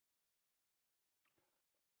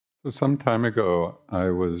So some time ago,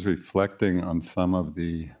 I was reflecting on some of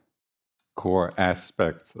the core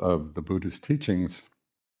aspects of the Buddhist teachings.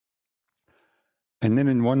 And then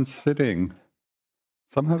in one sitting,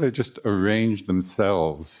 somehow they just arranged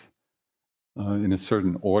themselves in a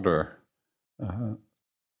certain order. And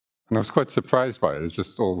I was quite surprised by it. It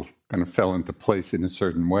just all kind of fell into place in a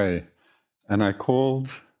certain way. And I called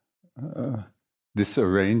this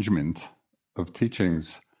arrangement of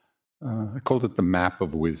teachings, I called it the map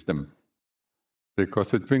of wisdom,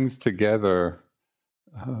 because it brings together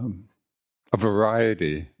a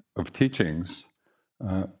variety of teachings,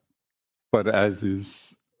 but as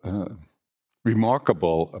is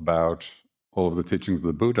remarkable about all of the teachings of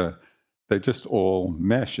the Buddha, they just all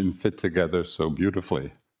mesh and fit together so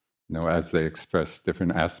beautifully, as they express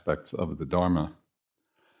different aspects of the Dharma.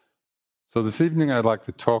 So this evening I'd like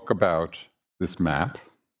to talk about this map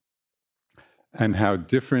and how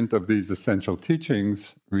different of these essential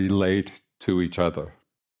teachings relate to each other.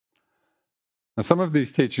 Now, some of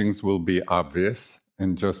these teachings will be obvious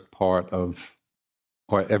and just part of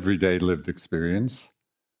our everyday lived experience.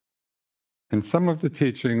 And some of the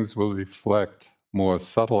teachings will reflect more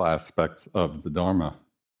subtle aspects of the Dharma.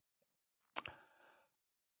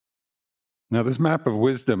 Now, this map of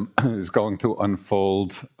wisdom is going to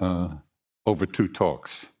unfold over 2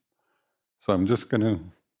 talks. So I'm just going to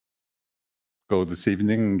go this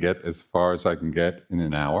evening and get as far as I can get in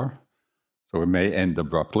an hour. So it may end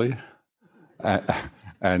abruptly.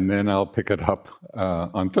 And then I'll pick it up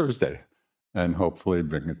on Thursday and hopefully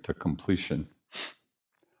bring it to completion.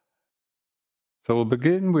 So we'll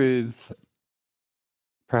begin with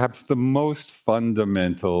perhaps the most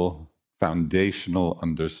fundamental, foundational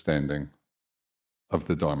understanding of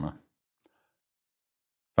the Dharma.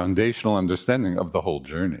 Foundational understanding of the whole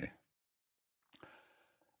journey.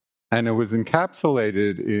 And it was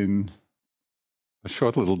encapsulated in a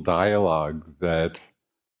short little dialogue that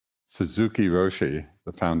Suzuki Roshi,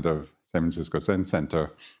 the founder of San Francisco Zen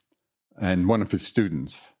Center, and one of his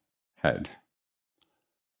students had.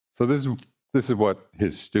 So this is what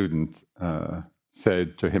his student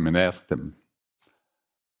said to him and asked him.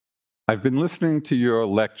 I've been listening to your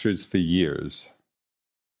lectures for years,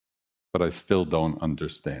 but I still don't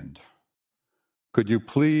understand. Could you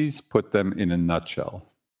please put them in a nutshell?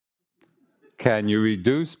 Can you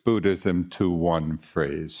reduce Buddhism to one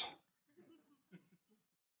phrase?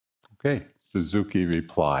 Okay, Suzuki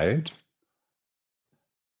replied,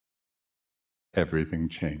 everything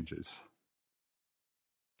changes.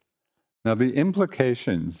 Now, the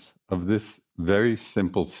implications of this very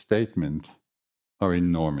simple statement are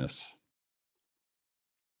enormous.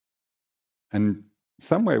 And in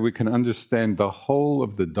some way, we can understand the whole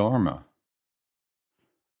of the Dharma,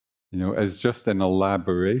 as just an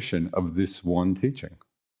elaboration of this one teaching.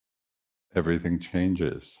 Everything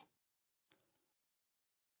changes.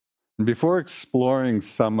 And before exploring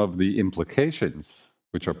some of the implications,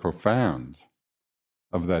 which are profound,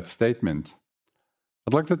 of that statement,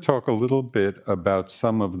 I'd like to talk a little bit about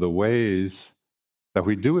some of the ways that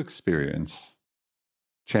we do experience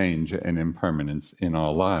change and impermanence in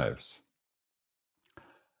our lives.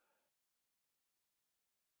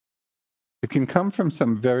 It can come from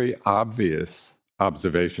some very obvious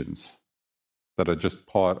observations that are just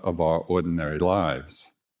part of our ordinary lives.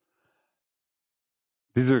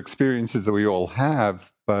 These are experiences that we all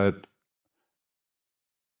have, but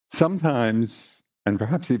sometimes, and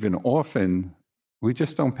perhaps even often, we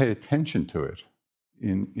just don't pay attention to it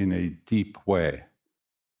in a deep way.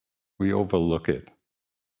 We overlook it.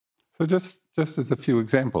 So just as a few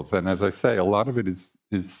examples, and as I say, a lot of it is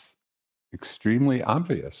extremely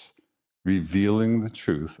obvious, revealing the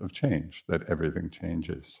truth of change, that everything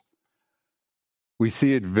changes. We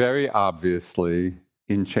see it very obviously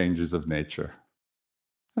in changes of nature.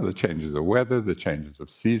 The changes of weather, the changes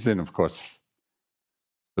of season, of course,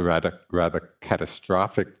 the rather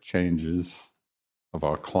catastrophic changes of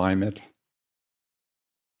our climate.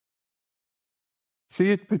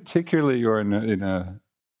 See it particularly or in a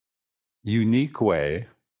unique way,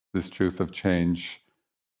 this truth of change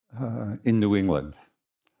in New England.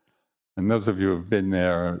 And those of you who have been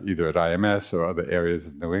there, either at IMS or other areas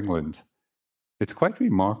of New England, it's quite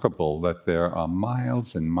remarkable that there are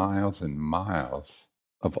miles and miles and miles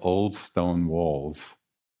of old stone walls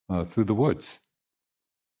through the woods.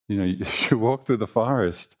 You walk through the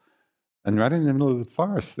forest, and right in the middle of the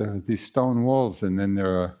forest, there are these stone walls, and then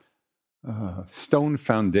there are stone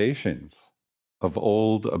foundations of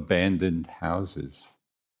old abandoned houses.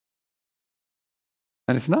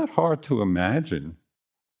 And it's not hard to imagine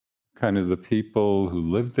kind of the people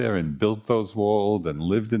who lived there and built those walls and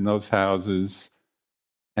lived in those houses,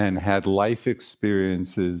 and had life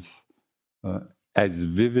experiences as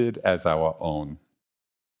vivid as our own.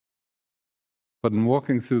 But in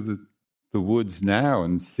walking through the woods now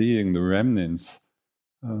and seeing the remnants,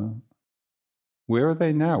 where are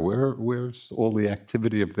they now? Where's all the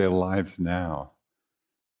activity of their lives now?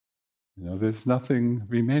 There's nothing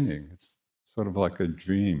remaining. It's sort of like a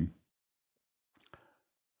dream.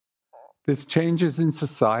 There's changes in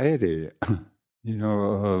society,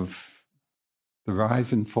 of the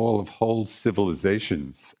rise and fall of whole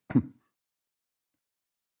civilizations.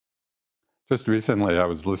 Just recently, I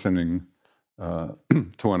was listening to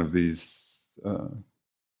one of these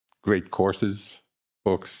great courses,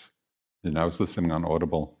 books, and I was listening on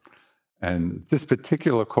Audible. And this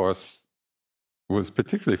particular course was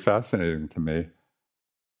particularly fascinating to me.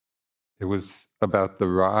 It was about the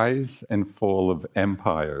rise and fall of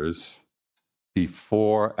empires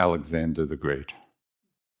before Alexander the Great.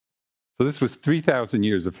 So this was 3,000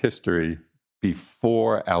 years of history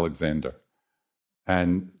before Alexander.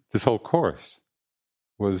 And this whole course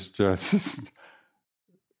was just,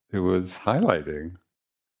 it was highlighting,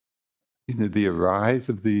 the rise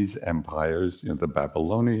of these empires, the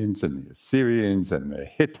Babylonians and the Assyrians and the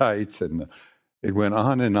Hittites, and it went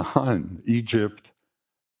on and on, Egypt.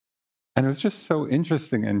 And it was just so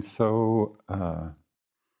interesting and so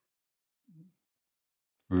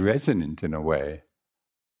resonant in a way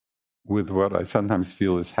with what I sometimes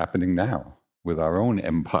feel is happening now with our own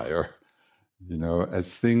empire.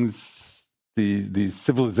 As things, these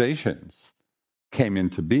civilizations came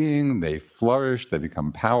into being, they flourished, they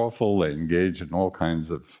become powerful, they engage in all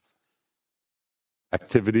kinds of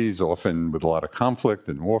activities, often with a lot of conflict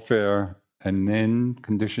and warfare, and then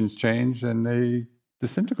conditions changed and they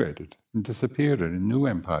disintegrated and disappeared, and a new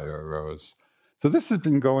empire arose. So this has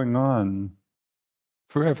been going on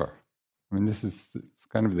forever. I mean, it's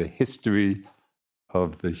kind of the history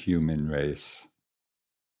of the human race.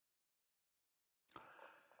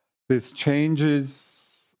 There's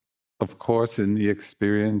changes, of course, in the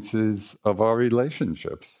experiences of our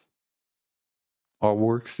relationships, our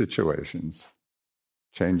work situations,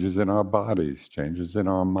 changes in our bodies, changes in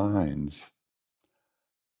our minds.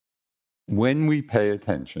 When we pay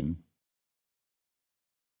attention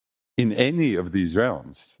in any of these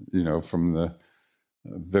realms, from the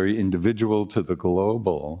very individual to the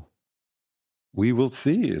global, we will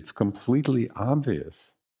see it's completely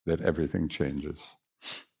obvious that everything changes.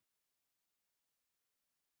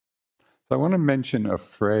 So I want to mention a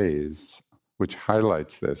phrase which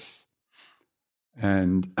highlights this.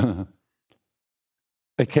 And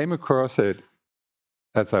I came across it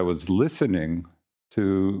as I was listening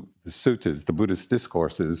to the suttas, the Buddhist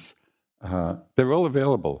discourses. They're all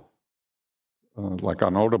available, like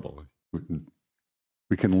on Audible.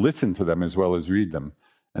 We can listen to them as well as read them.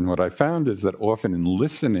 And what I found is that often in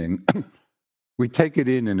listening, we take it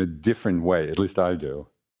in a different way, at least I do,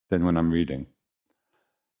 than when I'm reading.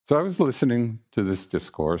 So I was listening to this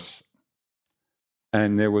discourse,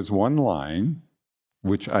 and there was one line,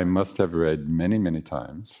 which I must have read many, many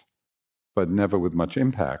times, but never with much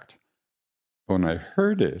impact. When I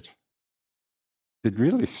heard it, it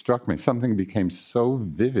really struck me. Something became so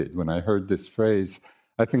vivid when I heard this phrase,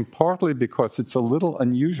 I think partly because it's a little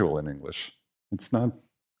unusual in English. It's not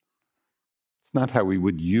how we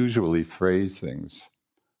would usually phrase things.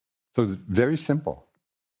 So it's very simple.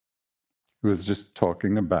 It was just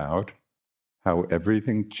talking about how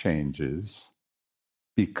everything changes,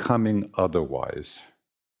 becoming otherwise.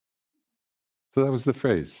 So that was the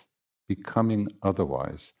phrase, becoming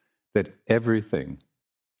otherwise. That everything,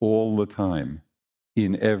 all the time,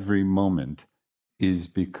 in every moment, is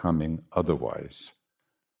becoming otherwise.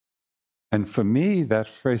 And for me, that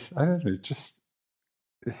phrase, I don't know,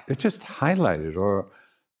 it just highlighted or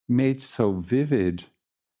made so vivid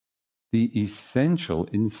the essential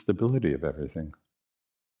instability of everything.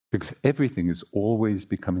 Because everything is always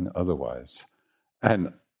becoming otherwise.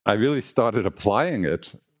 And I really started applying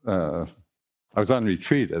it. I was on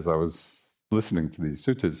retreat as I was listening to these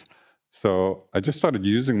suttas. So I just started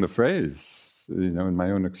using the phrase, in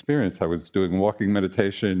my own experience. I was doing walking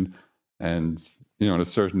meditation, and, in a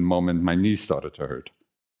certain moment, my knee started to hurt.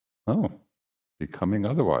 Oh, becoming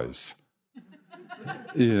otherwise.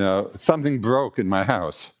 Something broke in my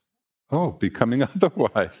house. Oh, becoming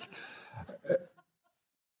otherwise.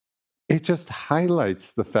 It just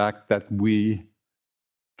highlights the fact that we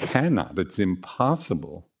cannot, it's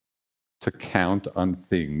impossible to count on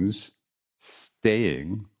things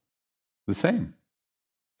staying the same,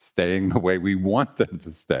 staying the way we want them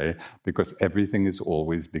to stay, because everything is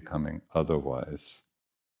always becoming otherwise.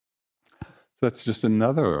 So that's just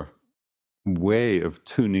another way of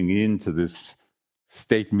tuning into this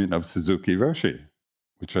statement of Suzuki Roshi,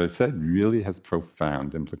 which I said really has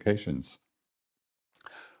profound implications.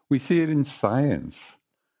 We see it in science,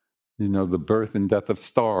 the birth and death of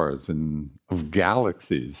stars and of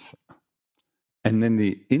galaxies, and then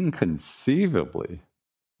the inconceivably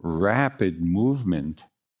rapid movement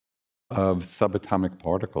of subatomic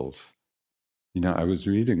particles. I was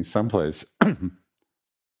reading someplace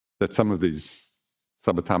that some of these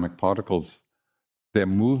subatomic particles, their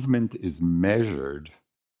movement is measured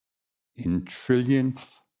in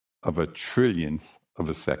trillionths of a trillionth of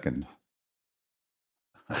a second.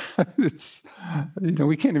 It's,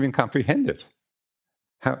 we can't even comprehend it.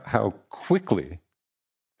 How quickly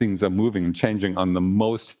things are moving and changing on the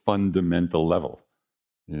most fundamental level,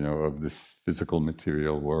 of this physical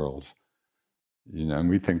material world. And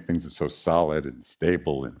we think things are so solid and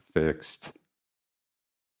stable and fixed,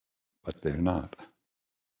 but they're not.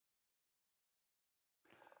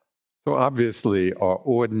 So obviously, our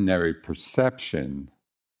ordinary perception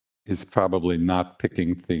is probably not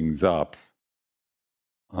picking things up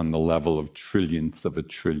on the level of trillionths of a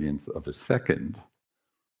trillionth of a second.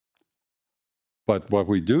 But what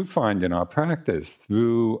we do find in our practice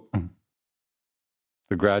through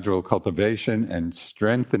the gradual cultivation and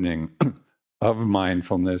strengthening of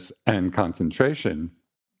mindfulness and concentration,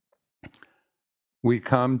 we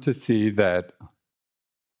come to see that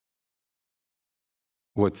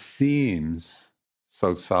what seems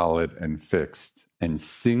so solid and fixed and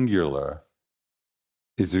singular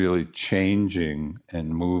is really changing and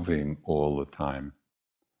moving all the time.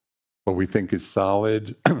 What we think is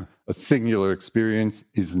solid, a singular experience,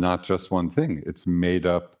 is not just one thing. It's made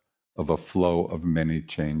up of a flow of many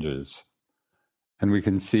changes. And we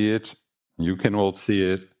can see it, you can all see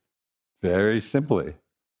it very simply,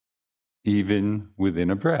 even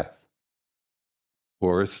within a breath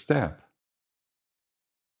or a step.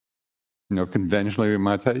 Conventionally we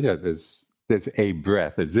might say, there's a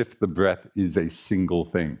breath, as if the breath is a single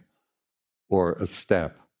thing or a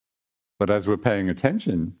step. But as we're paying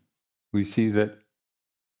attention, we see that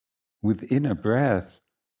within a breath,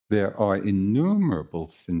 there are innumerable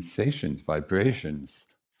sensations, vibrations,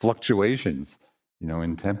 fluctuations,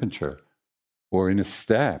 in temperature, or in a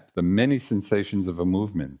step, the many sensations of a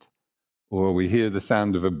movement, or we hear the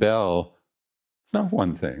sound of a bell. It's not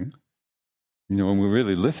one thing. When we're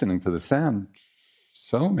really listening to the sound,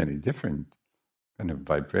 so many different kind of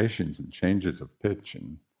vibrations and changes of pitch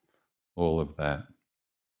and all of that.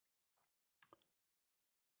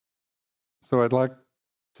 So I'd like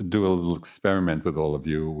to do a little experiment with all of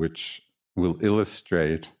you, which will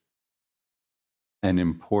illustrate an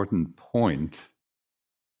important point,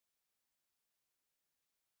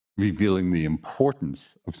 revealing the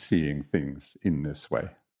importance of seeing things in this way.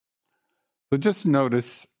 So just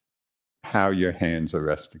notice how your hands are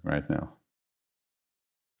resting right now.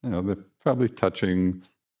 They're probably touching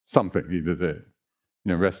something, either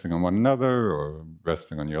they're, resting on one another or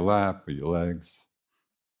resting on your lap or your legs.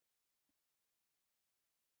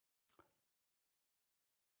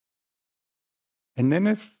 And then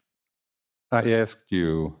if I asked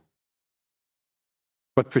you,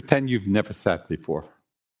 but pretend you've never sat before.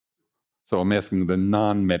 So I'm asking the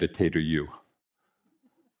non-meditator you.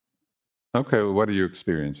 Okay, well, what are you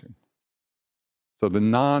experiencing? So the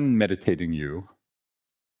non-meditating you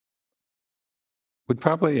would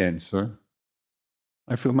probably answer,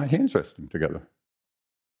 I feel my hands resting together.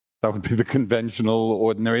 That would be the conventional,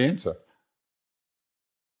 ordinary answer.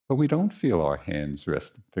 But we don't feel our hands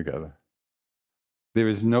resting together. There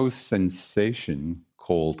is no sensation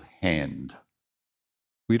called hand.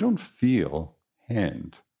 We don't feel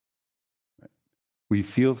hand. We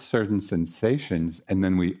feel certain sensations, and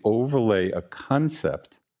then we overlay a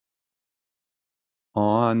concept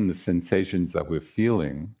on the sensations that we're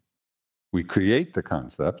feeling. We create the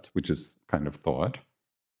concept, which is kind of thought.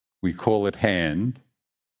 We call it hand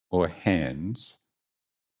or hands.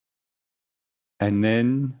 And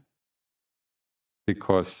then,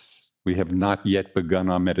 because we have not yet begun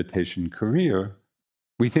our meditation career,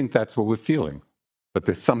 we think that's what we're feeling. But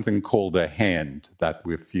there's something called a hand that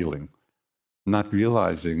we're feeling, not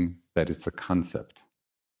realizing that it's a concept.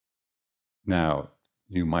 Now,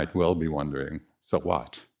 you might well be wondering, so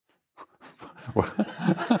what?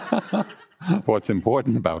 What's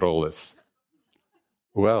important about all this?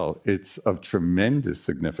 Well, it's of tremendous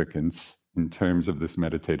significance in terms of this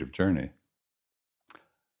meditative journey,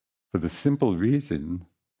 for the simple reason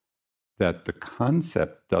that the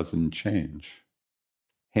concept doesn't change.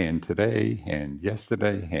 Hand today, hand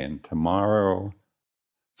yesterday, hand tomorrow.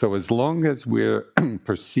 So as long as we're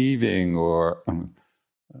perceiving or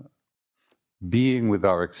being with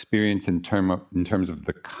our experience in terms of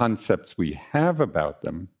the concepts we have about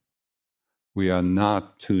them, we are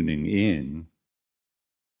not tuning in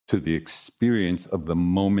to the experience of the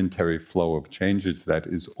momentary flow of changes that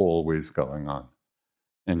is always going on.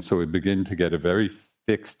 And so we begin to get a very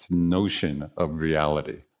fixed notion of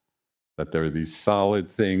reality, that there are these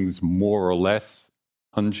solid things, more or less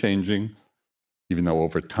unchanging, even though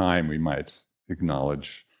over time we might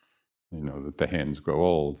acknowledge, that the hands grow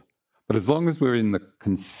old. But as long as we're in the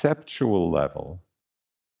conceptual level,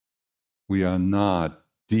 we are not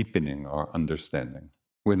deepening our understanding.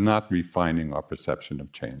 We're not refining our perception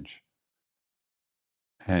of change.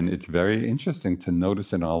 And it's very interesting to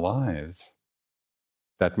notice in our lives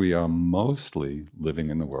that we are mostly living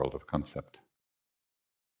in the world of concept.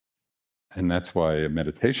 And that's why a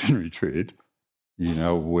meditation retreat,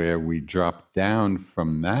 where we drop down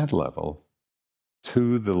from that level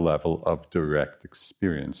to the level of direct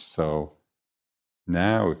experience. So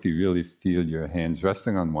now, if you really feel your hands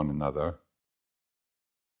resting on one another,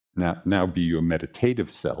 now be your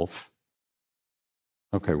meditative self.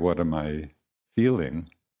 Okay, what am I feeling?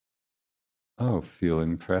 Oh,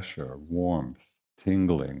 feeling pressure, warmth,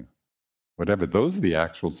 tingling, whatever. Those are the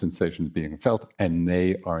actual sensations being felt, and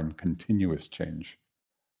they are in continuous change.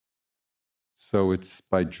 So it's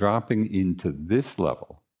by dropping into this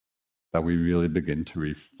level that we really begin to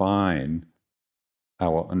refine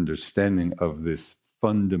our understanding of this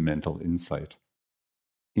fundamental insight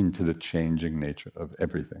into the changing nature of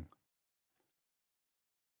everything.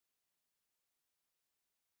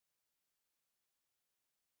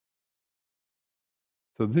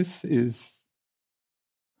 So this is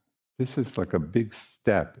like a big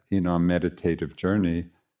step in our meditative journey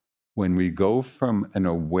when we go from an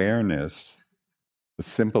awareness, a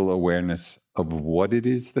simple awareness of what it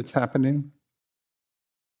is that's happening,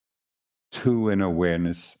 to an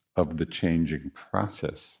awareness of the changing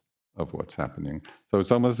process of what's happening. So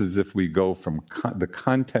it's almost as if we go from the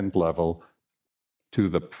content level to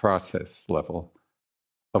the process level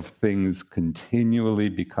of things continually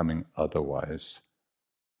becoming otherwise.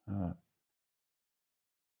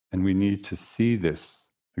 And we need to see this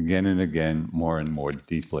again and again, more and more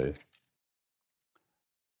deeply.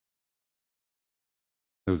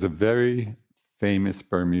 There was a very famous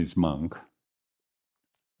Burmese monk.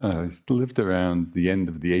 He lived around the end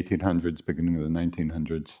of the 1800s, beginning of the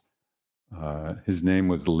 1900s. His name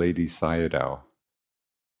was Ledi Sayadaw.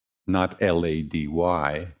 Not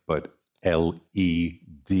L-A-D-Y, but L-E-D-I.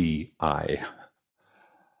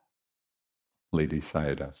 Ledi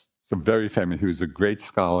Sayadaw. So very famous. He was a great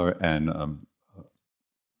scholar and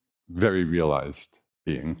very realized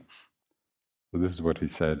being. So this is what he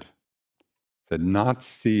said. He said, not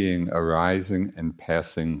seeing arising and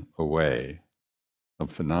passing away of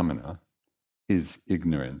phenomena is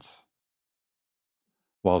ignorance,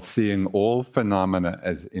 while seeing all phenomena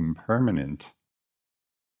as impermanent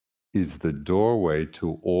is the doorway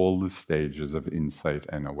to all the stages of insight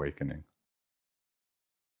and awakening.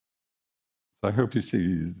 So I hope you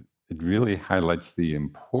see it really highlights the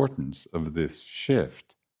importance of this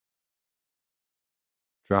shift,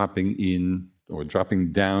 dropping in or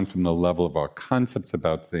dropping down from the level of our concepts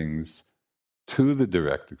about things to the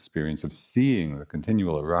direct experience of seeing the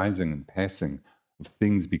continual arising and passing of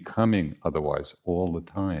things becoming otherwise all the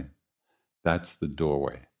time. That's the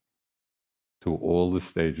doorway to all the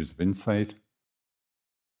stages of insight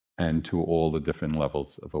and to all the different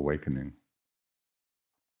levels of awakening.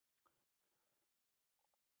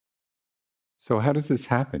 So how does this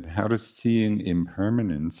happen? How does seeing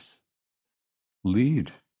impermanence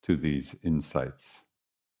lead to these insights?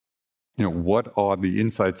 What are the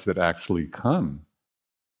insights that actually come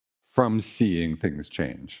from seeing things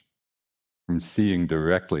change, from seeing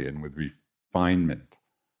directly and with refinement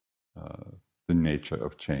the nature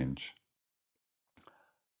of change?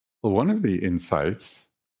 Well, one of the insights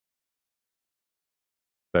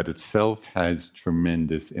that itself has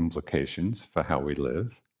tremendous implications for how we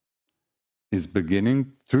live is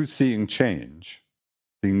beginning through seeing change,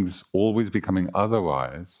 things always becoming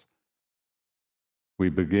otherwise, we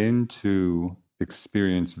begin to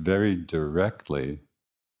experience very directly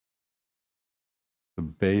the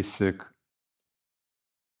basic,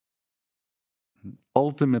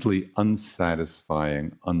 ultimately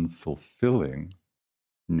unsatisfying, unfulfilling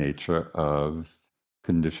nature of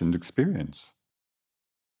conditioned experience.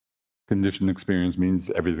 Conditioned experience means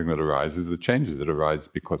everything that arises, it changes. It arises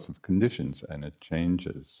because of conditions, and it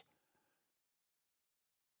changes.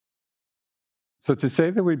 So to say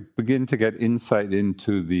that we begin to get insight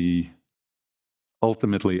into the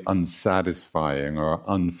ultimately unsatisfying or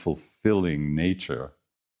unfulfilling nature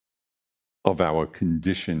of our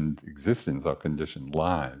conditioned existence, our conditioned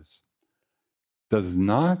lives, does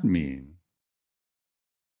not mean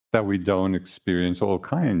that we don't experience all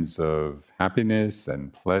kinds of happiness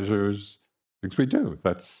and pleasures, because we do.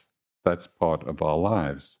 That's part of our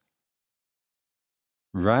lives.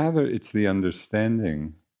 Rather, it's the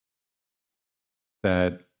understanding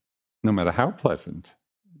that no matter how pleasant,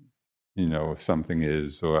 something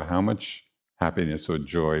is, or how much happiness or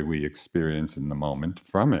joy we experience in the moment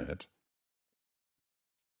from it,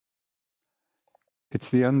 it's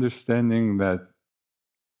the understanding that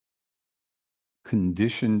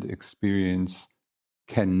conditioned experience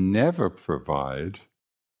can never provide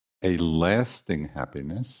a lasting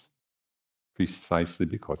happiness precisely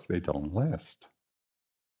because they don't last.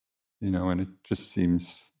 And it just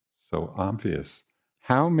seems so obvious.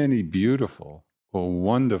 How many beautiful or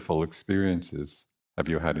wonderful experiences have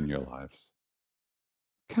you had in your lives?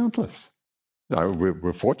 Countless.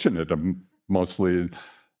 We're fortunate, mostly.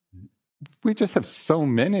 We just have so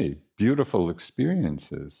many beautiful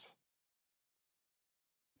experiences.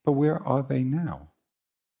 But where are they now?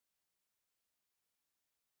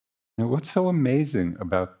 Now, what's so amazing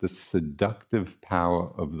about the seductive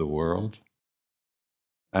power of the world?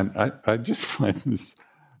 And I just find this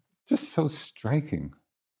just so striking,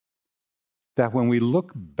 that when we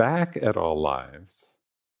look back at our lives,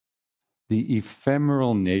 the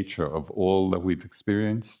ephemeral nature of all that we've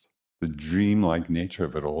experienced, the dreamlike nature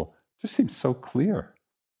of it all, just seems so clear.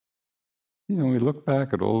 We look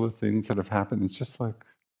back at all the things that have happened, it's just like,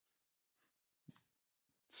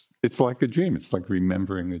 it's like a dream. It's like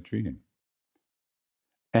remembering a dream.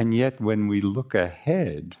 And yet, when we look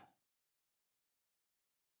ahead,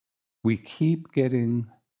 we keep getting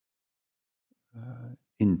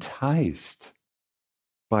enticed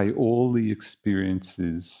by all the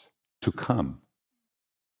experiences to come,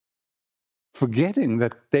 forgetting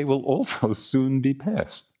that they will also soon be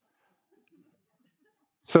past.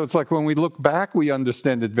 So it's like when we look back, we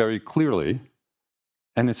understand it very clearly,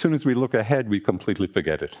 and as soon as we look ahead, we completely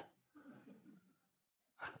forget it.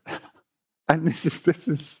 And this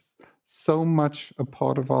is so much a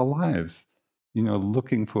part of our lives.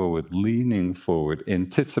 Looking forward, leaning forward,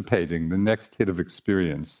 anticipating the next hit of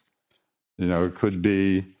experience. It could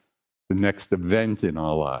be the next event in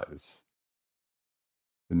our lives,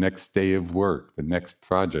 the next day of work, the next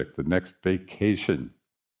project, the next vacation.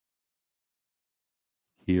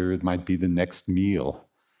 Here it might be the next meal,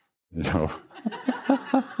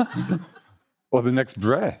 or the next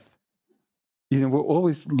breath. We're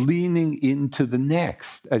always leaning into the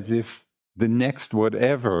next, as if the next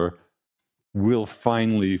whatever will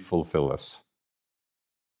finally fulfill us.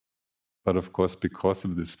 But of course, because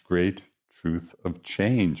of this great truth of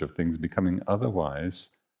change, of things becoming otherwise,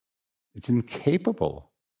 it's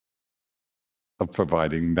incapable of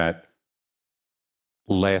providing that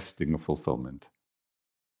lasting fulfillment,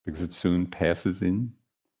 because it soon passes in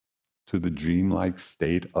to the dreamlike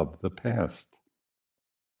state of the past.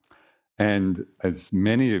 And as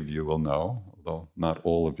many of you will know, although not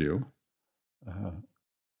all of you,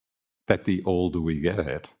 that the older we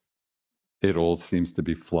get, it all seems to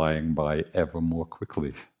be flying by ever more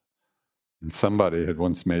quickly. And somebody had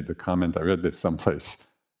once made the comment, I read this someplace,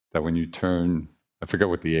 that when you turn, I forget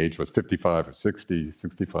what the age was, 55 or 60,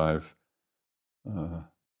 65,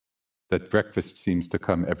 that breakfast seems to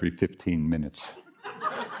come every 15 minutes.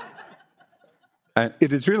 And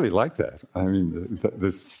it is really like that. I mean,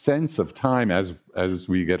 the sense of time as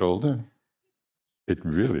we get older, it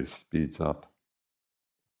really speeds up.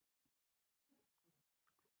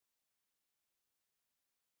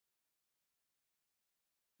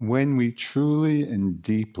 When we truly and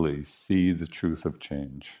deeply see the truth of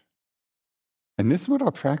change, and this is what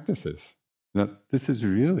our practice is. Now, this is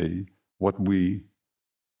really what we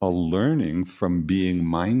are learning from being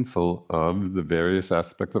mindful of the various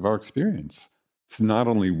aspects of our experience. It's not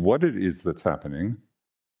only what it is that's happening,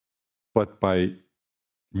 but by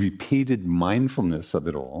repeated mindfulness of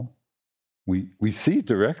it all, we see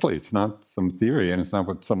directly. It's not some theory, and it's not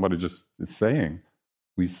what somebody just is saying.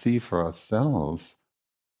 We see for ourselves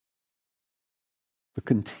the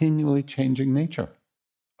continually changing nature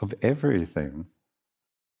of everything.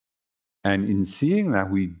 And in seeing that,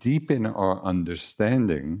 we deepen our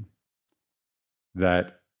understanding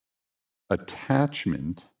that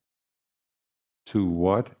attachment to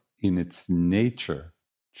what in its nature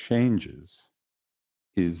changes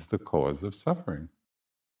is the cause of suffering.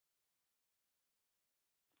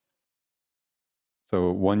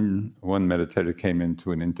 So one meditator came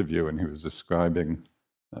into an interview and he was describing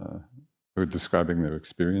their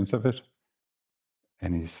experience of it.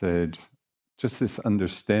 And he said, just this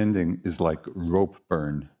understanding is like rope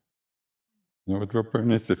burn. You know what rope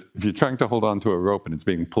burn is? If you're trying to hold on to a rope and it's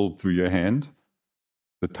being pulled through your hand,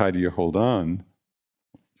 the tighter you hold on,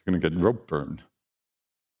 you're going to get rope burn.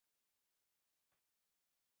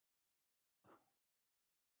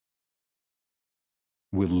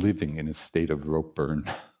 We're living in a state of rope burn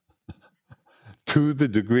to the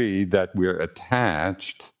degree that we're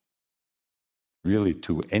attached really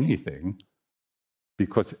to anything,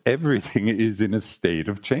 because everything is in a state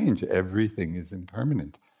of change. Everything is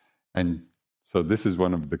impermanent. And so this is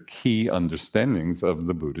one of the key understandings of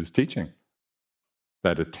the Buddha's teaching,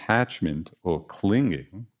 that attachment or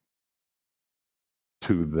clinging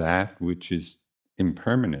to that which is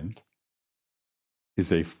impermanent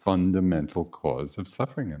is a fundamental cause of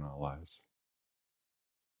suffering in our lives.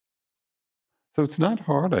 So it's not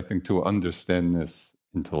hard, I think, to understand this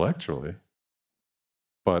intellectually,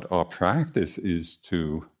 but our practice is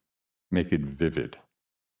to make it vivid,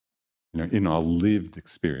 in our lived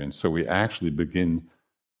experience. So we actually begin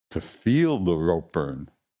to feel the rope burn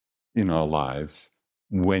in our lives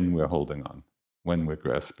when we're holding on, when we're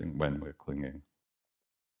grasping, when we're clinging.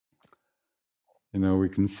 We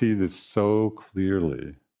can see this so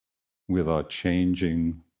clearly with our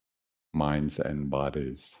changing minds and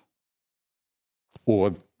bodies,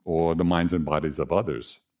 or the minds and bodies of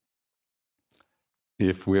others.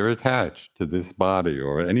 If we're attached to this body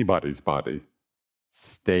or anybody's body,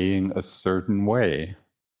 staying a certain way,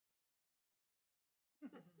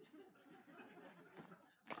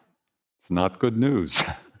 it's not good news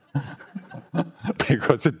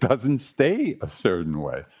because it doesn't stay a certain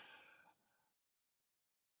way.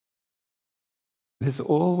 There's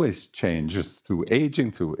always changes through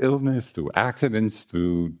aging, through illness, through accidents,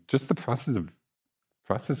 through just the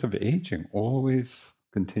process of aging, always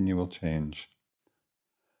continual change.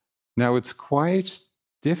 Now, it's quite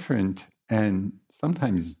different and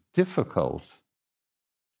sometimes difficult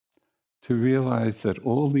to realize that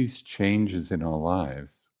all these changes in our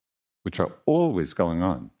lives, which are always going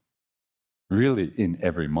on, really in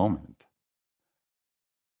every moment,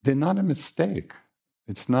 they're not a mistake.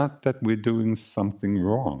 It's not that we're doing something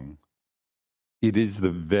wrong. It is the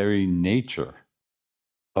very nature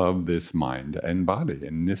of this mind and body.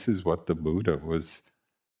 And this is what the Buddha was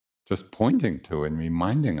just pointing to and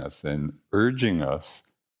reminding us and urging us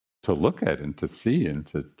to look at and to see and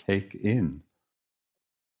to take in.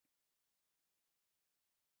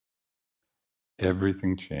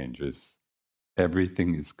 Everything changes.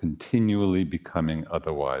 Everything is continually becoming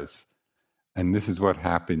otherwise. And this is what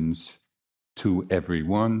happens to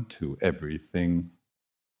everyone, to everything.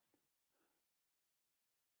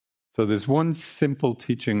 So there's one simple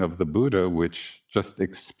teaching of the Buddha which just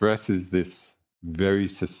expresses this very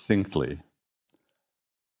succinctly.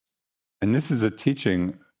 And this is a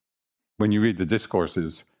teaching, when you read the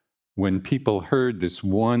discourses, when people heard this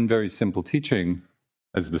one very simple teaching,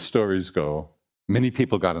 as the stories go, many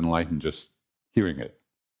people got enlightened just hearing it.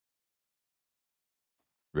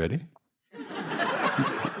 Ready?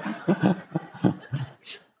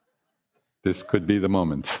 This could be the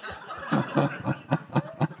moment.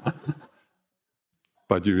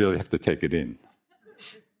 But you really have to take it in.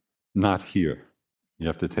 Not here. You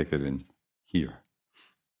have to take it in here.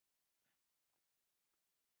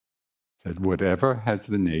 That whatever has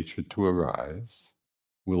the nature to arise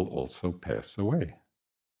will also pass away.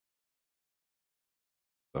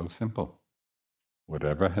 So simple.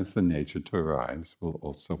 Whatever has the nature to arise will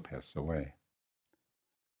also pass away.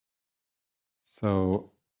 So,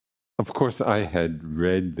 of course, I had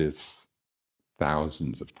read this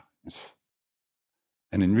thousands of times.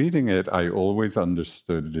 And in reading it, I always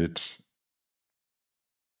understood it,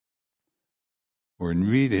 or in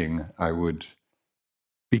reading, I would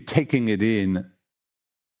be taking it in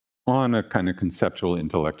on a kind of conceptual,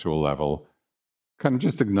 intellectual level, kind of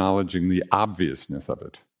just acknowledging the obviousness of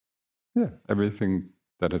it. Yeah, everything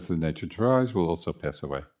that has the nature to arise will also pass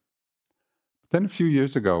away. Then a few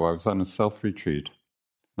years ago, I was on a self-retreat.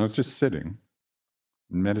 I was just sitting,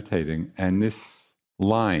 meditating, and this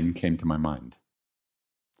line came to my mind.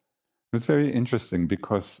 It was very interesting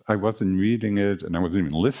because I wasn't reading it and I wasn't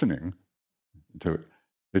even listening to it.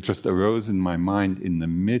 It just arose in my mind in the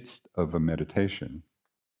midst of a meditation.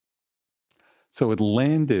 So it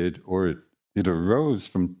landed, or it arose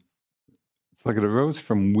from, it's like it arose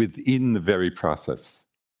from within the very process,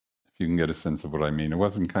 if you can get a sense of what I mean. It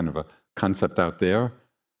wasn't kind of a concept out there,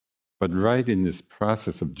 but right in this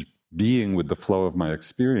process of being with the flow of my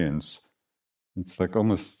experience, it's like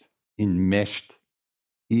almost enmeshed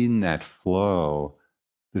in that flow,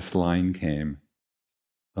 this line came,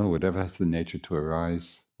 oh, whatever has the nature to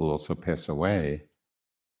arise will also pass away.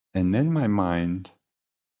 And then my mind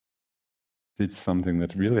did something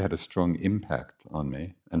that really had a strong impact on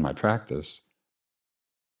me and my practice.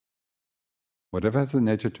 Whatever has the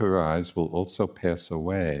nature to arise will also pass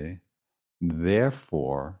away.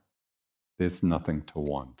 Therefore, there's nothing to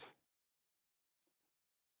want.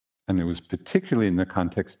 And it was particularly in the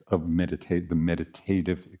context of the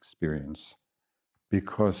meditative experience,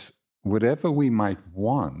 because whatever we might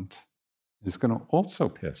want is going to also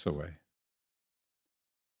pass away.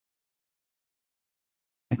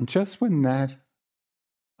 And just when that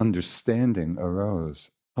understanding arose,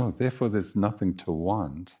 oh, therefore there's nothing to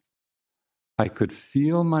want, I could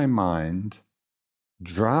feel my mind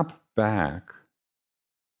drop back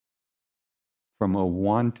from a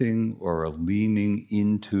wanting or a leaning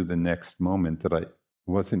into the next moment that I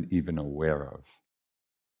wasn't even aware of.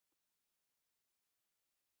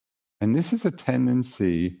 And this is a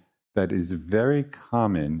tendency that is very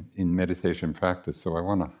common in meditation practice, so I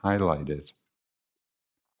want to highlight it.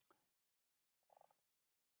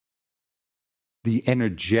 The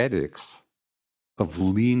energetics of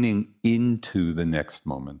leaning into the next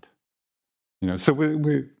moment. So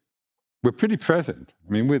we're pretty present.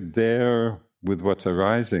 I mean, we're there with what's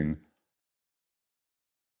arising,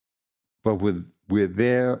 but we're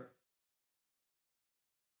there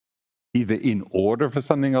either in order for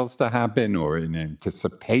something else to happen or in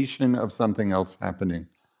anticipation of something else happening.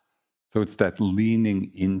 So it's that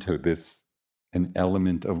leaning into this, an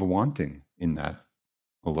element of wanting in that,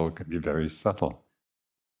 although it can be very subtle.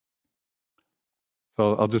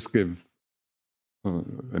 So I'll just give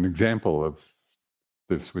an example of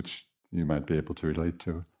this, which you might be able to relate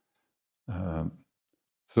to.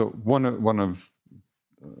 So one of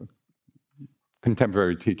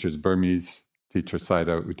contemporary teachers, Burmese teacher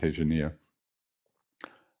Sayadaw U Tejaniya,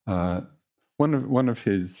 one of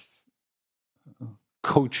his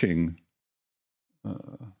coaching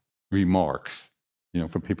remarks,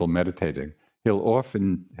 for people meditating, he'll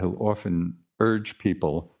often urge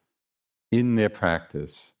people in their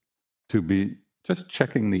practice to be just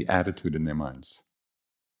checking the attitude in their minds.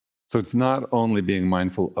 So it's not only being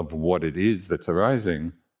mindful of what it is that's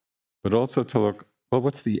arising, but also to look, well,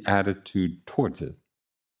 what's the attitude towards it?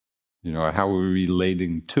 How are we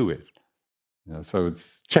relating to it? So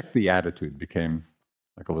it's check the attitude became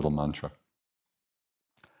like a little mantra.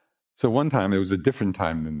 So one time, it was a different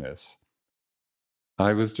time than this,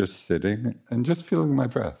 I was just sitting and just feeling my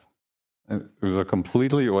breath. It was a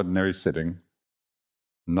completely ordinary sitting.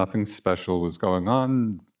 Nothing special was going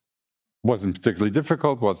on. Wasn't particularly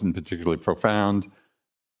difficult, wasn't particularly profound.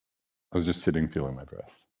 I was just sitting, feeling my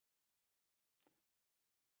breath.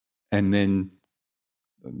 And then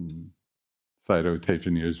Sayadaw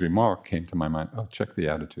Tejaniya's remark came to my mind, oh, check the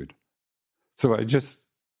attitude. So I just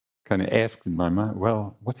kind of asked in my mind,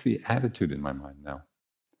 well, what's the attitude in my mind now?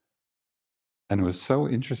 And it was so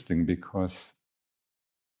interesting because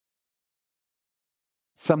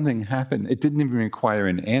something happened. It didn't even require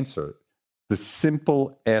an answer. The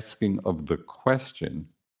simple asking of the question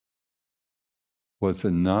was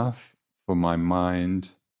enough for my mind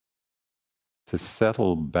to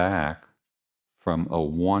settle back from a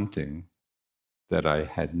wanting that I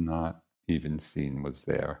had not even seen was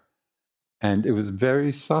there. And it was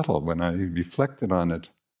very subtle when I reflected on it.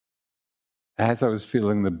 As I was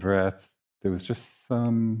feeling the breath, there was just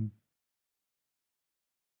some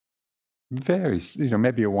very,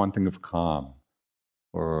 maybe a wanting of calm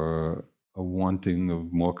or a wanting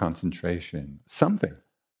of more concentration, something.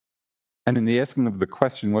 And in the asking of the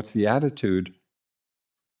question, what's the attitude?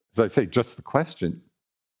 As I say, just the question,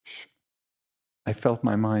 I felt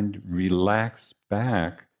my mind relax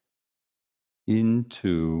back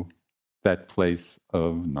into that place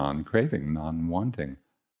of non-craving, non-wanting.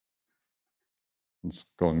 It's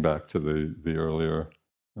going back to the earlier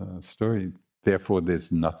story. Therefore,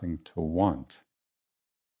 there's nothing to want.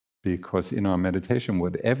 Because in our meditation,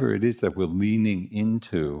 whatever it is that we're leaning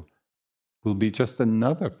into will be just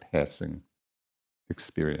another passing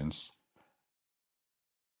experience.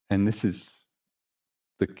 And this is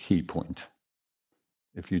the key point.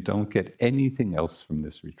 If you don't get anything else from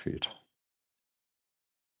this retreat,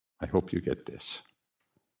 I hope you get this.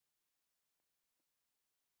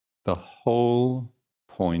 The whole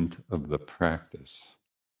point of the practice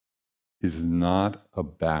is not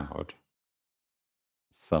about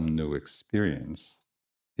some new experience.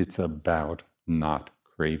 It's about not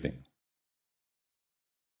craving.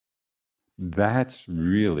 That's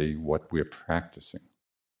really what we're practicing.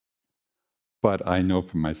 But I know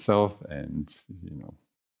for myself and,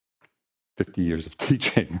 50 years of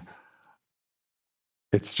teaching,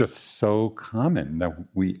 it's just so common that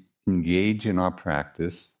we engage in our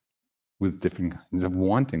practice with different kinds of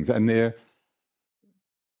wantings. And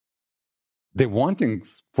they're wanting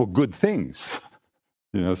for good things,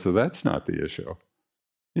 so that's not the issue.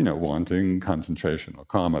 Wanting concentration or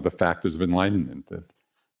calm are the factors of enlightenment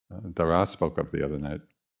that Dara spoke of the other night.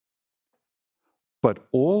 But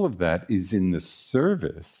all of that is in the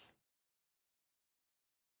service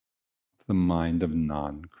of the mind of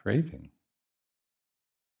non-craving,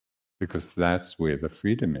 because that's where the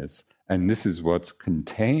freedom is. And this is what's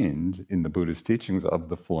contained in the Buddhist teachings of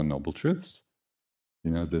the Four Noble Truths.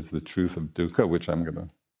 There's the truth of dukkha, which I'm going to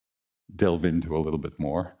delve into a little bit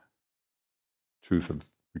more. Truth of,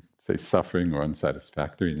 we could say, suffering or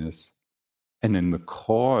unsatisfactoriness. And then the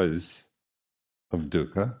cause of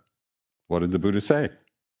dukkha, what did the Buddha say?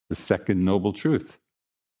 The second noble truth.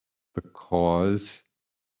 The cause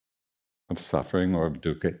of suffering or of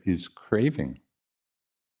dukkha is craving.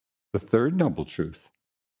 The third noble truth,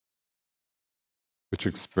 which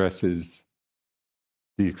expresses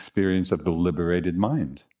the experience of the liberated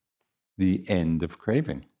mind, the end of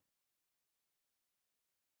craving.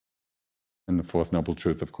 And the fourth noble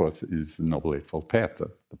truth, of course, is the Noble Eightfold Path,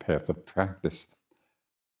 the path of practice.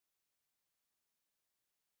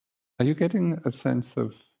 Are you getting a sense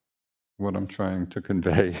of what I'm trying to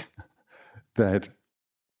convey? And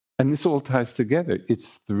this all ties together.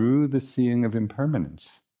 It's through the seeing of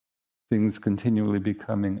impermanence, things continually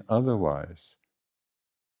becoming otherwise,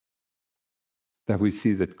 that we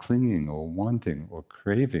see that clinging or wanting or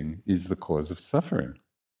craving is the cause of suffering.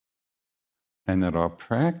 And that our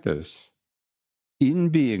practice in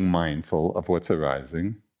being mindful of what's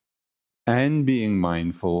arising and being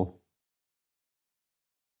mindful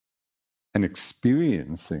and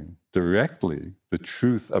experiencing directly the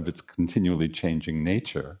truth of its continually changing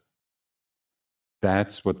nature,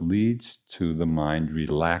 that's what leads to the mind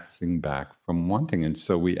relaxing back from wanting. And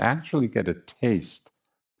so we actually get a taste,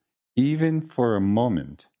 even for a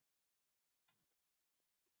moment,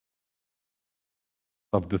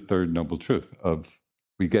 of the third noble truth,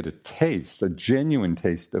 we get a taste, a genuine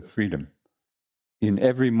taste of freedom in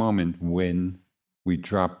every moment when we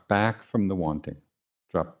drop back from the wanting,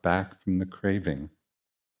 drop back from the craving.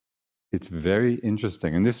 It's very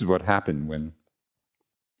interesting. And this is what happened when,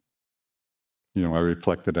 I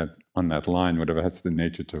reflected on that line, whatever has the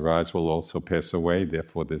nature to rise will also pass away,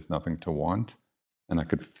 therefore there's nothing to want. And I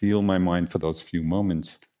could feel my mind for those few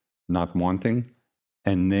moments not wanting.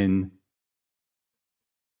 And then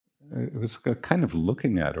it was kind of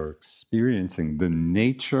looking at or experiencing the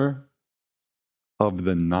nature of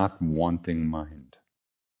the not wanting mind.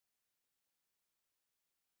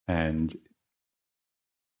 And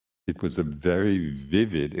it was a very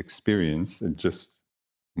vivid experience. It just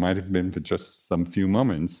might have been for just some few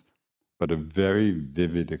moments, but a very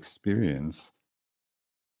vivid experience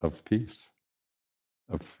of peace,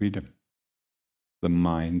 of freedom, the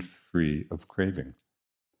mind free of craving.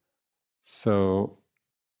 So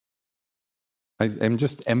I'm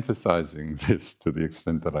just emphasizing this to the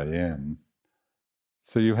extent that I am,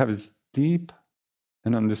 so you have as deep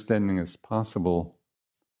an understanding as possible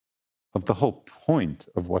of the whole point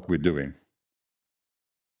of what we're doing.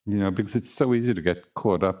 Because it's so easy to get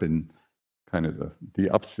caught up in kind of the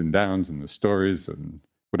ups and downs and the stories and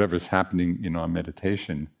whatever's happening in our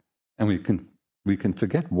meditation, and we can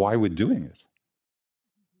forget why we're doing it.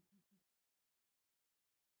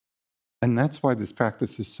 And that's why this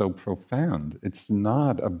practice is so profound. It's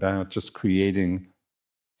not about just creating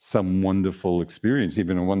some wonderful experience,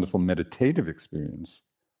 even a wonderful meditative experience.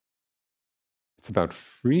 It's about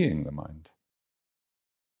freeing the mind.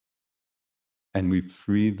 And we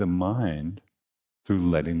free the mind through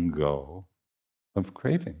letting go of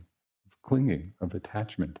craving, of clinging, of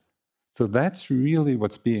attachment. So that's really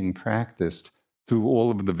what's being practiced through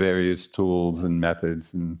all of the various tools and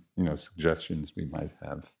methods and suggestions we might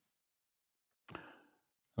have.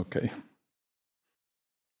 Okay.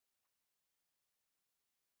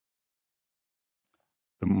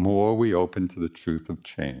 The more we open to the truth of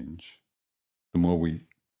change, the more we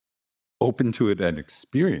open to it and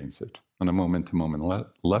experience it on a moment-to-moment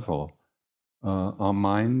level, our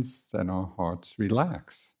minds and our hearts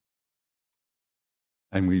relax.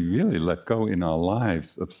 And we really let go in our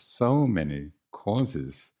lives of so many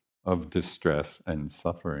causes of distress and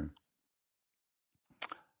suffering.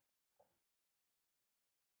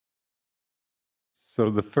 So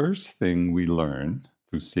the first thing we learn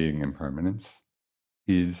through seeing impermanence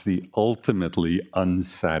is the ultimately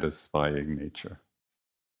unsatisfying nature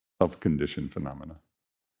of conditioned phenomena.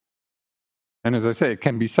 And as I say, it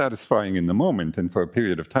can be satisfying in the moment and for a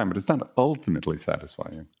period of time, but it's not ultimately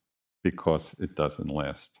satisfying because it doesn't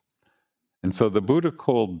last. And so the Buddha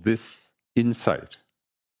called this insight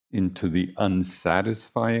into the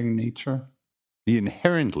unsatisfying nature the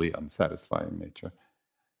inherently unsatisfying nature.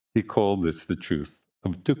 He called this the truth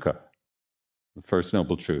of dukkha, the first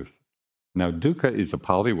noble truth. Now, dukkha is a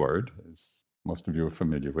Pali word, as most of you are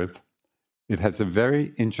familiar with. It has a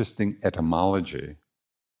very interesting etymology,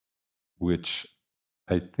 which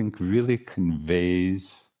I think really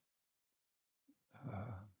conveys,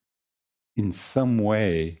 in some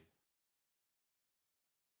way,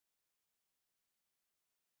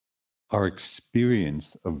 our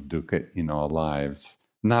experience of dukkha in our lives.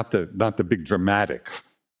 Not the big dramatic,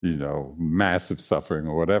 massive suffering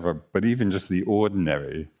or whatever, but even just the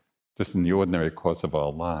ordinary, just in the ordinary course of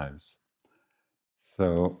our lives.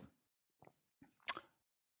 So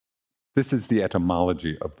this is the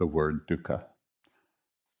etymology of the word dukkha.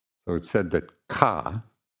 So it's said that ka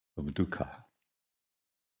of dukkha,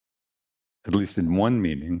 at least in one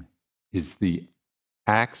meaning, is the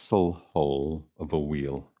axle hole of a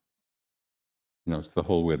wheel. It's the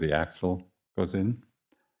hole where the axle goes in.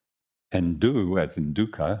 And du, as in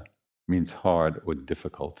dukkha, means hard or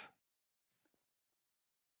difficult.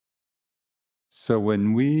 So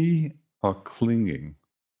when we are clinging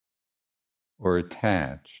or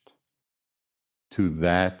attached to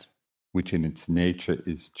that which in its nature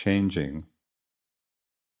is changing,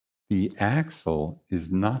 the axle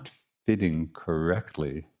is not fitting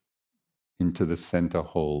correctly into the center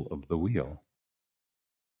hole of the wheel.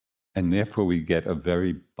 And therefore we get a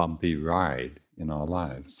very bumpy ride in our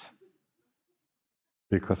lives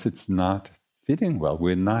because it's not fitting well.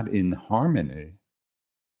 We're not in harmony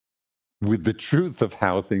with the truth of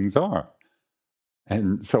how things are.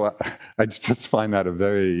 And so I just find that a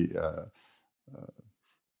very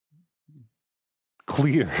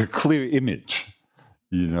clear image,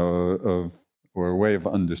 or a way of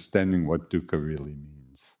understanding what dukkha really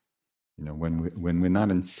means. When we're not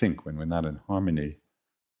in sync, when we're not in harmony,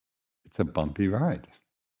 it's a bumpy ride.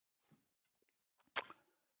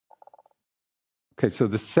 Okay, so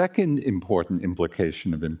the second important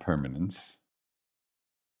implication of impermanence,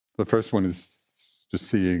 the first one is just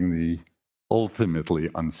seeing the ultimately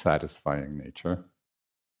unsatisfying nature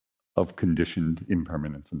of conditioned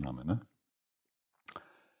impermanent phenomena.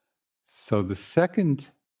 So the second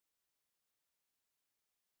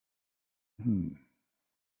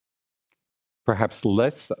perhaps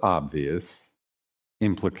less obvious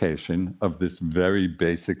implication of this very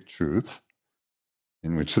basic truth,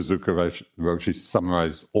 in which Suzuka Roshi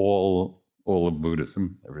summarized all of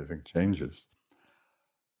Buddhism, everything changes,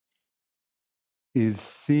 is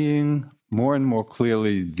seeing more and more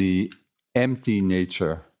clearly the empty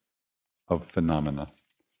nature of phenomena.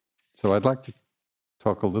 So I'd like to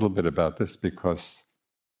talk a little bit about this because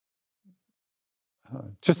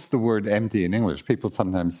just the word empty in English, people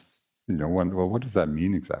sometimes, wonder, well, what does that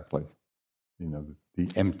mean exactly? The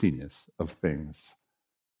emptiness of things.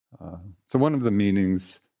 So one of the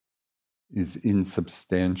meanings is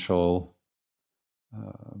insubstantial.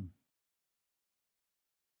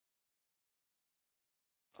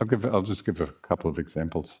 I'll just give a couple of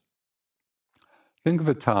examples. Think of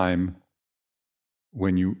a time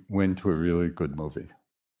when you went to a really good movie.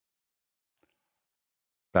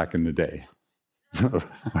 Back in the day,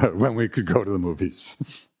 when we could go to the movies.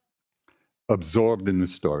 Absorbed in the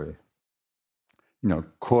story.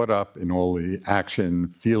 Caught up in all the action,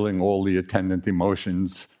 feeling all the attendant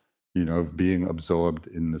emotions, being absorbed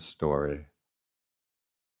in the story.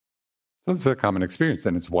 So it's a common experience,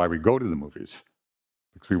 and it's why we go to the movies,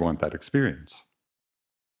 because we want that experience.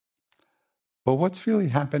 But what's really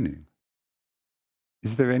happening?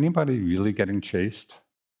 Is there anybody really getting chased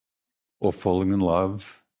or falling in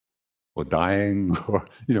love or dying or,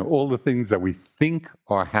 all the things that we think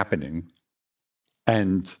are happening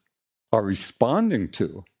and are responding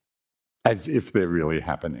to as if they're really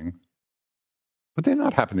happening, but they're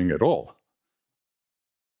not happening at all.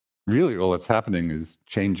 Really, all that's happening is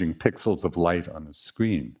changing pixels of light on a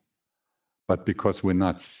screen. But because we're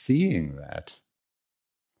not seeing that,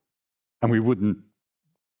 and we wouldn't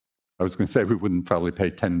probably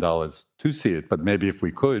pay $10 to see it, but maybe if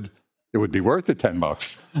we could, it would be worth the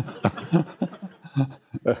 $10.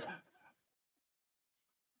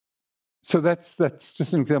 So that's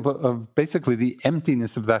just an example of basically the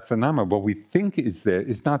emptiness of that phenomenon. What we think is there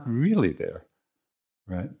is not really there,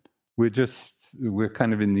 right? We're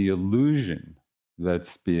kind of in the illusion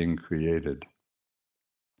that's being created.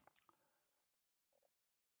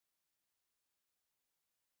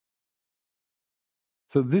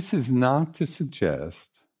 So this is not to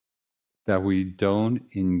suggest that we don't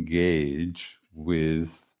engage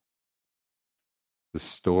with the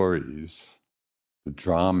stories, the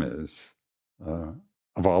dramas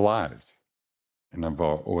of our lives and of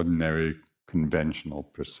our ordinary conventional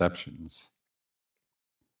perceptions.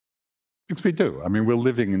 Because we do. I mean, we're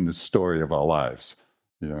living in the story of our lives,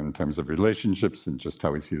 in terms of relationships and just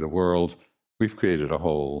how we see the world. We've created a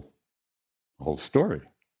whole story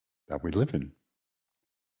that we live in.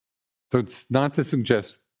 So it's not to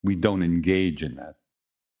suggest we don't engage in that,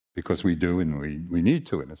 because we do, and we need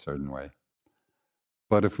to in a certain way.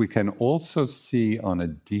 But if we can also see on a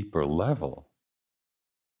deeper level,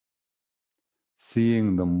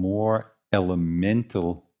 seeing the more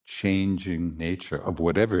elemental changing nature of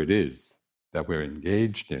whatever it is that we're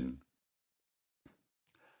engaged in,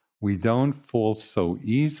 we don't fall so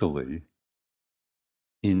easily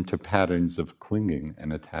into patterns of clinging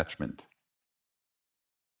and attachment.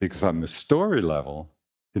 Because on the story level,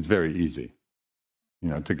 it's very easy,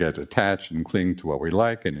 to get attached and cling to what we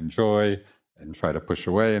like and enjoy and try to push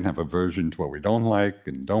away and have aversion to what we don't like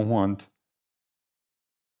and don't want.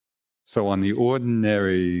 So on the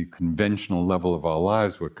ordinary, conventional level of our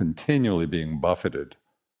lives, we're continually being buffeted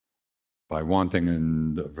by wanting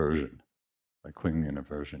and aversion, by clinging and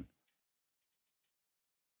aversion.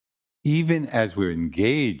 Even as we're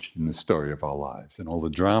engaged in the story of our lives and all the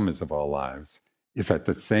dramas of our lives, if at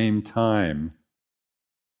the same time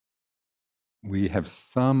we have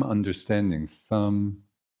some understanding, some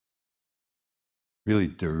really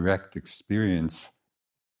direct experience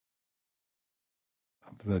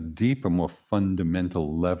of the deeper, more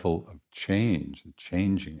fundamental level of change, the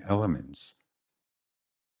changing elements,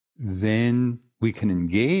 then we can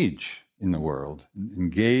engage in the world,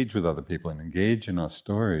 engage with other people, and engage in our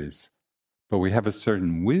stories. But we have a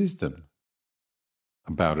certain wisdom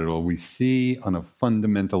about it all. We see on a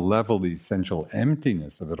fundamental level the essential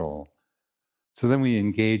emptiness of it all. So then we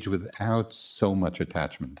engage without so much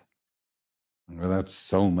attachment, and without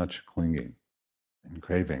so much clinging and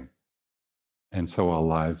craving. And so our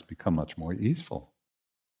lives become much more easeful.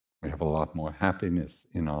 We have a lot more happiness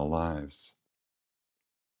in our lives.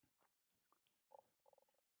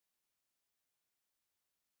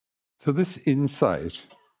 So this insight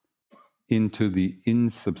into the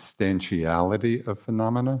insubstantiality of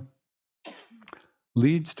phenomena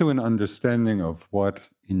leads to an understanding of what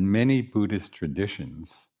in many Buddhist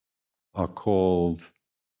traditions are called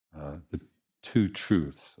the two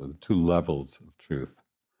truths, or the two levels of truth.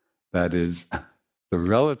 That is, the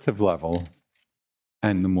relative level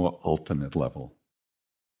and the more ultimate level.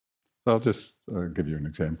 So I'll just give you an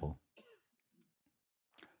example.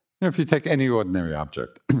 If you take any ordinary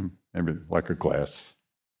object, maybe like a glass,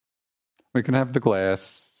 we can have the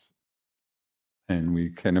glass and we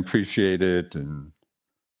can appreciate it and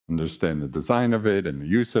understand the design of it and the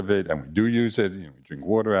use of it, and we do use it, we drink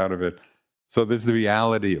water out of it. So there's the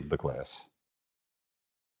reality of the glass.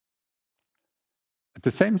 At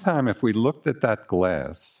the same time, if we looked at that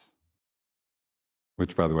glass,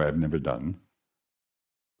 which by the way I've never done,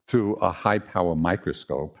 through a high-power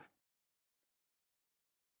microscope,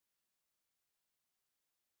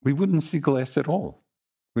 we wouldn't see glass at all.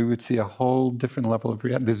 We would see a whole different level of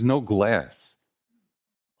reality. There's no glass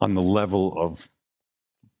on the level of,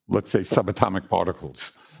 let's say, subatomic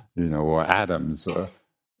particles, or atoms.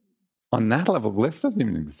 On that level, glass doesn't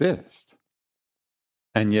even exist.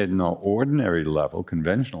 And yet, in our ordinary level,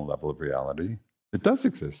 conventional level of reality, it does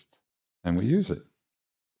exist, and we use it.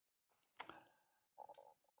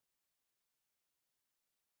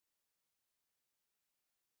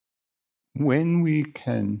 When we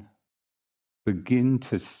can begin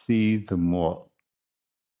to see the more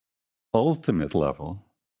ultimate level,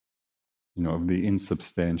 of the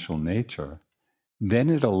insubstantial nature, then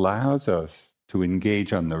it allows us to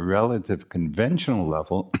engage on the relative conventional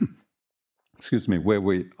level, where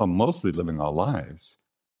we are mostly living our lives.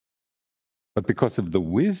 But because of the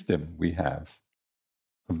wisdom we have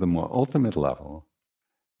of the more ultimate level,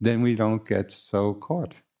 then we don't get so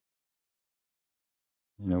caught.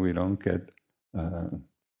 We don't get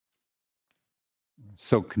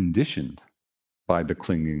so conditioned by the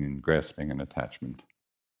clinging and grasping and attachment.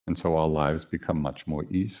 And so our lives become much more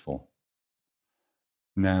easeful.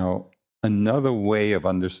 Now, another way of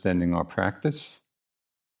understanding our practice,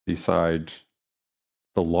 beside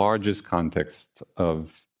the largest context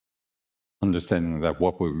of understanding that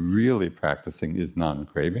what we're really practicing is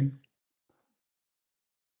non-craving,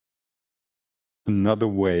 another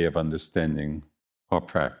way of understanding our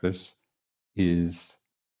practice is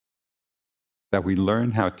that we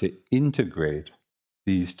learn how to integrate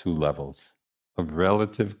these two levels of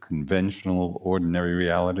relative, conventional, ordinary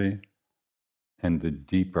reality and the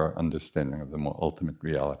deeper understanding of the more ultimate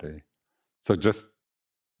reality. So just,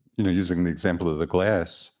 using the example of the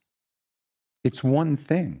glass, it's one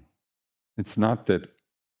thing. It's not that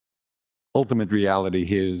ultimate reality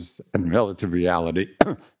is and relative reality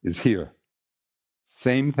is here.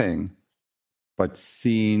 Same thing, but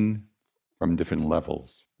seen from different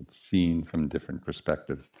levels, but seen from different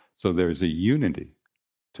perspectives. So there's a unity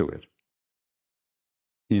to it.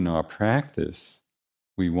 In our practice,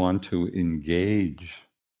 we want to engage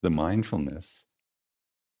the mindfulness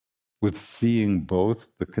with seeing both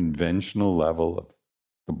the conventional level of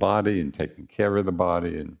the body and taking care of the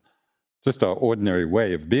body and just our ordinary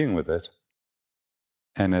way of being with it,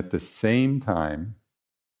 and at the same time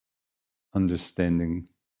understanding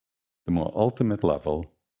the more ultimate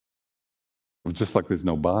level of just like there's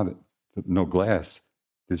no body, no glass,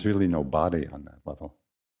 there's really no body on that level.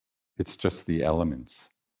 It's just the elements,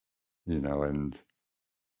 and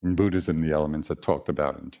in Buddhism, the elements are talked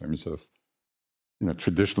about in terms of,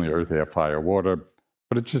 traditionally earth, air, fire, water,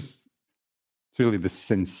 but it's really the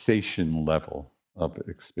sensation level of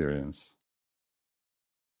experience.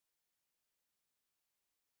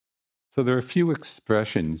 So there are a few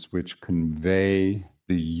expressions which convey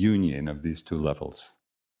the union of these two levels.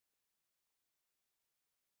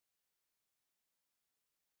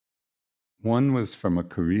 One was from a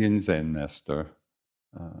Korean Zen master,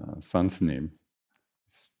 Sansanim.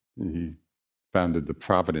 He founded the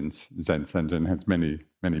Providence Zen Center and has many,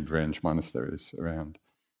 many branch monasteries around.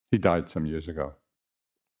 He died some years ago.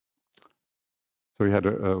 So he had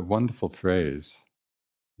a wonderful phrase.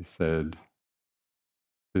 He said,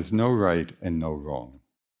 "There's no right and no wrong."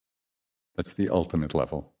 That's the ultimate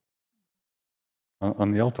level.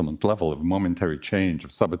 On the ultimate level of momentary change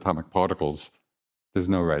of subatomic particles, there's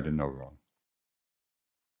no right and no wrong.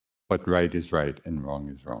 But right is right and wrong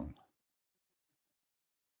is wrong.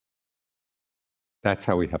 That's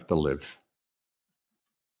how we have to live.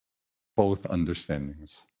 Both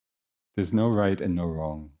understandings. There's no right and no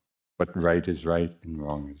wrong, but right is right and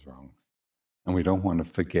wrong is wrong. And we don't want to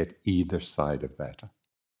forget either side of that.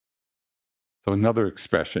 So another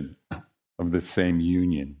expression of this same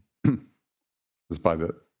union is by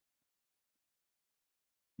the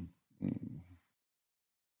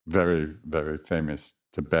very, very famous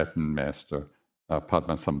Tibetan master,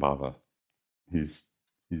 Padmasambhava. He's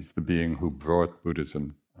the being who brought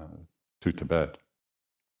Buddhism to Tibet.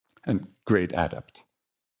 And great adept,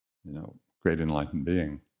 great enlightened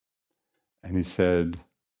being. And he said,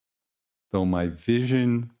 though my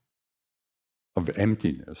vision of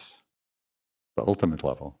emptiness, the ultimate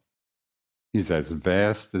level, is as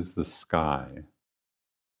vast as the sky,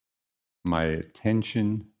 my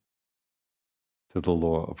attention to the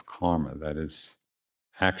law of karma, that is,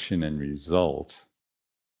 action and result,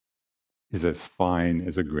 is as fine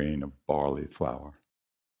as a grain of barley flour.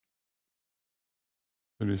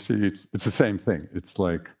 But you see, it's the same thing. It's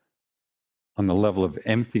like on the level of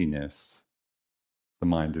emptiness, the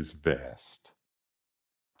mind is vast.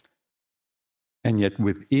 And yet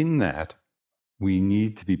within that, we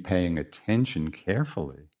need to be paying attention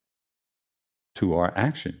carefully to our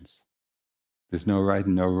actions. There's no right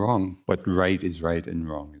and no wrong, but right is right and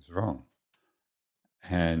wrong is wrong.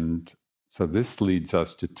 And so this leads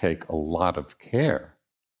us to take a lot of care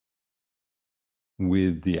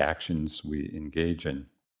with the actions we engage in.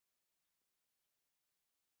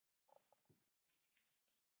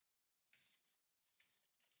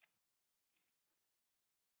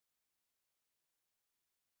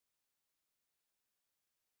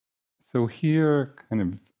 So here kind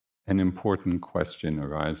of an important question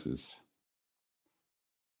arises.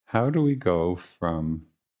 How do we go from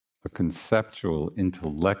a conceptual,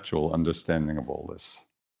 intellectual understanding of all this,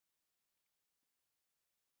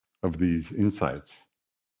 of these insights,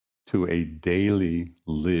 to a daily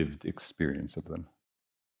lived experience of them?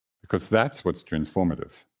 Because that's what's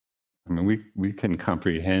transformative. I mean, we can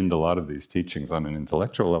comprehend a lot of these teachings on an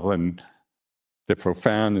intellectual level, and they're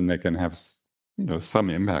profound and they can have, some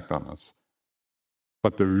impact on us.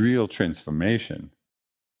 But the real transformation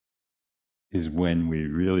is when we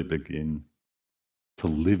really begin to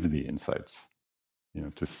live the insights,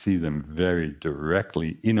 to see them very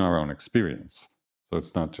directly in our own experience. So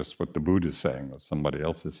it's not just what the Buddha is saying or somebody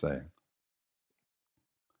else is saying.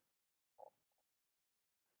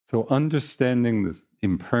 So understanding this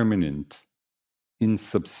impermanent,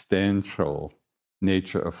 insubstantial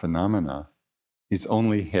nature of phenomena is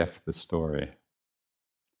only half the story.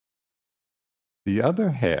 The other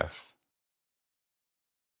half,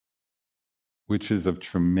 which is of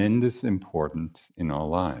tremendous importance in our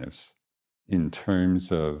lives in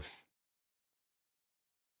terms of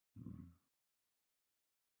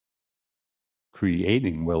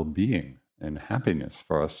creating well-being and happiness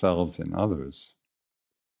for ourselves and others,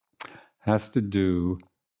 has to do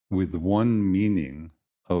with one meaning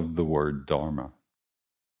of the word dharma,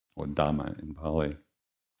 or dhamma in Pali.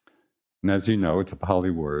 And as you know, it's a Pali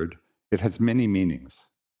word. It has many meanings.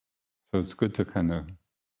 So it's good to kind of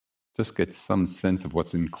just get some sense of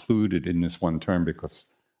what's included in this one term, because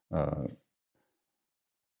uh,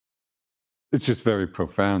 it's just very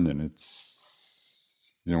profound. And it's,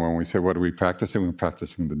 when we say, what are we practicing? We're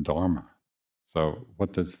practicing the Dharma. So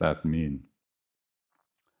what does that mean?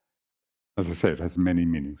 As I say, it has many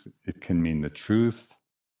meanings. It can mean the truth,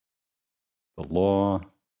 the law,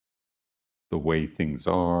 the way things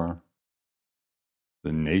are,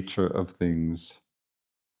 the nature of things,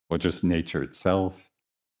 or just nature itself.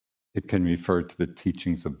 It can refer to the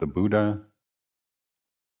teachings of the Buddha.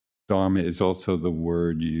 Dharma is also the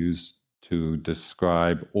word used to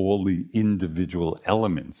describe all the individual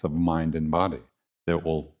elements of mind and body. They're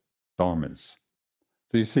all dharmas.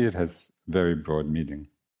 So you see, it has very broad meaning.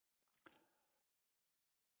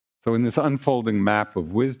 So in this unfolding map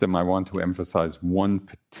of wisdom, I want to emphasize one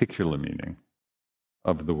particular meaning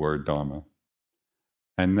of the word Dharma,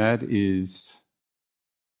 and that is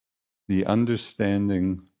the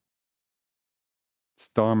understanding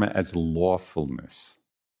Dharma as lawfulness.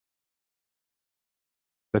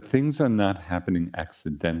 That things are not happening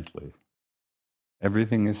accidentally.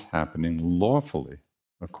 Everything is happening lawfully,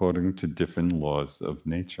 according to different laws of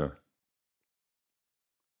nature.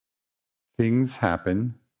 Things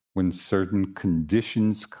happen when certain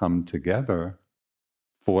conditions come together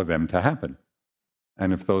for them to happen.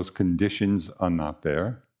 And if those conditions are not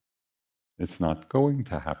there, it's not going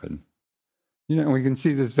to happen. We can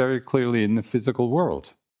see this very clearly in the physical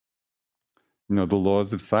world. The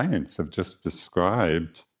laws of science have just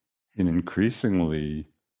described in increasingly,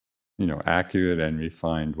 accurate and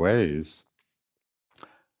refined ways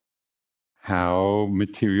how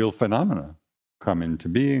material phenomena come into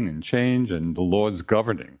being and change, and the laws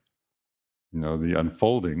governing, the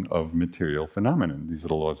unfolding of material phenomena. These are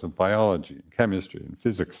the laws of biology and chemistry and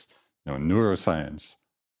physics, neuroscience.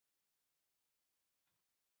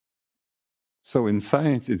 So in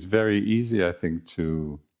science, it's very easy, I think,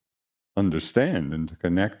 to understand and to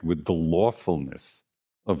connect with the lawfulness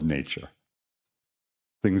of nature.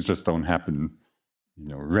 Things just don't happen,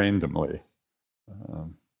 randomly. It's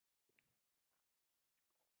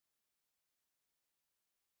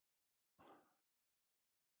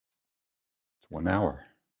 1 hour.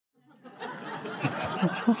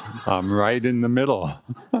 I'm right in the middle.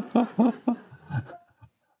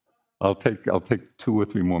 I'll take 2 or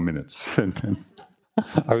 3 more minutes. And then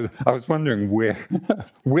I was wondering where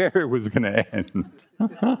it was going to end.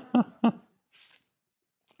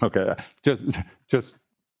 Okay, just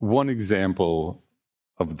one example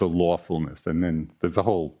of the lawfulness, and then there's a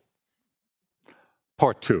whole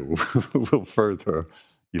part 2. We'll further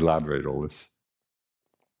elaborate all this.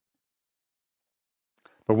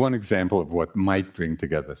 But one example of what might bring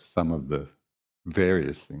together some of the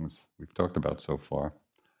various things we've talked about so far.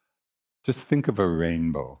 Just think of a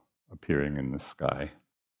rainbow appearing in the sky.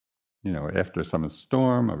 After a summer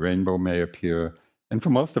storm, a rainbow may appear. And for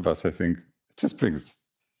most of us, I think, it just brings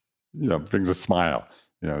a smile.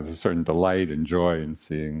 There's a certain delight and joy in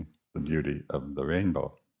seeing the beauty of the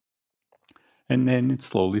rainbow. And then it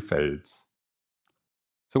slowly fades.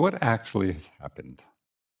 So what actually has happened?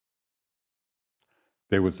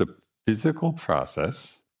 There was a physical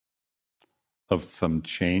process of some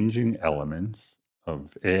changing elements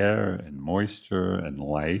of air and moisture and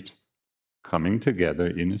light coming together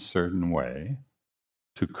in a certain way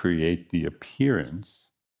to create the appearance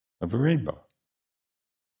of a rainbow.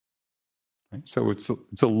 Right? So it's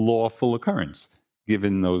a lawful occurrence.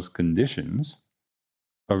 Given those conditions,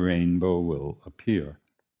 a rainbow will appear.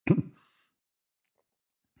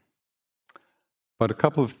 But a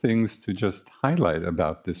couple of things to just highlight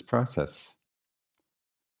about this process.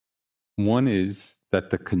 One is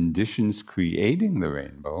that the conditions creating the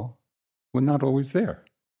rainbow were not always there.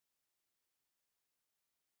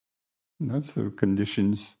 So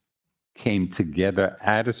conditions came together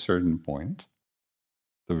at a certain point,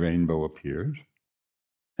 the rainbow appeared,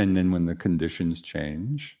 and then when the conditions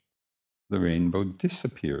change, the rainbow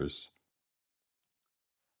disappears.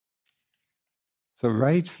 So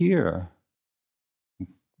right here,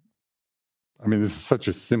 this is such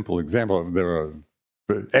a simple example.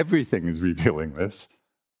 Everything is revealing this,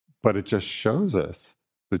 but it just shows us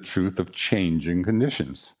the truth of changing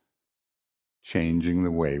conditions, changing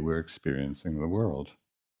the way we're experiencing the world.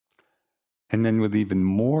 And then with even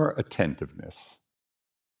more attentiveness,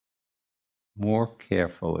 more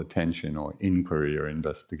careful attention or inquiry or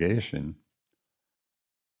investigation,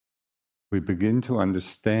 we begin to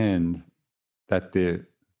understand that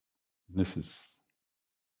this is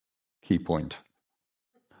key point.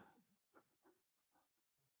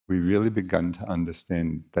 We really begun to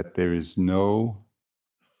understand that there is no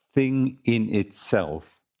thing in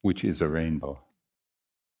itself which is a rainbow.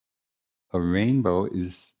 A rainbow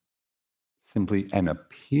is simply an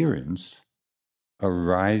appearance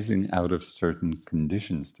arising out of certain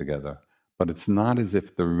conditions together. But it's not as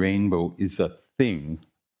if the rainbow is a thing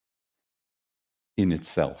in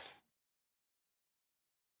itself.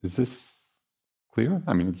 Is this clear?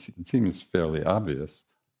 I mean, it seems fairly obvious.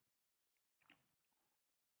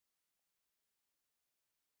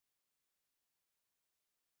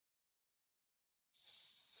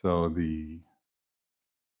 So the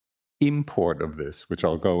import of this, which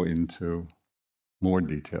I'll go into more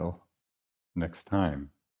detail next time.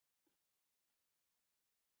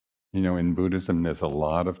 You know, in Buddhism, there's a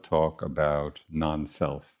lot of talk about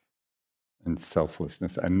non-self and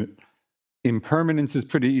selflessness. And impermanence is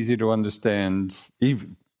pretty easy to understand,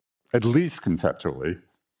 even, at least conceptually,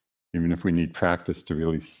 even if we need practice to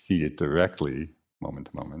really see it directly, moment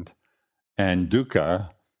to moment. And dukkha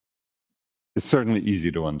is certainly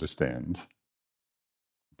easy to understand.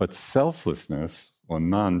 But selflessness or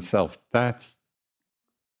non-self, that's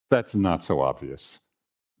not so obvious.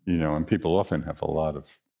 You know, and people often have a lot of,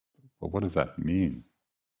 well, what does that mean?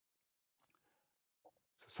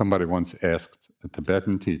 So somebody once asked a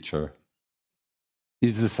Tibetan teacher,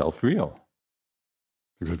 is the self real?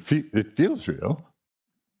 Because it feels real.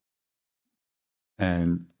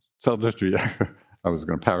 And so I'll just read, I was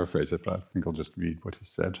going to paraphrase it, but I think I'll just read what he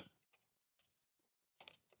said.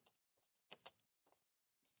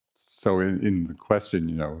 So in the question,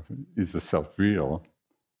 you know, is the self real?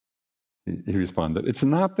 He responded, it's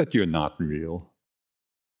not that you're not real.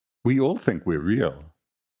 We all think we're real,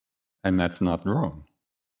 and that's not wrong.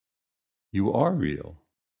 You are real,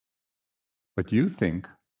 but you think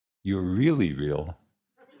you're really real.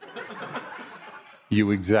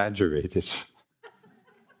 You exaggerate it.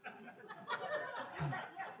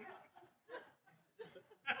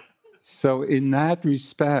 So in that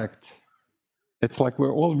respect, it's like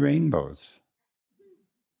we're all rainbows.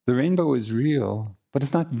 The rainbow is real, but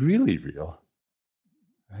it's not really real,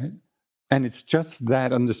 right? And it's just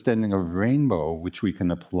that understanding of rainbow which we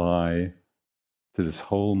can apply to this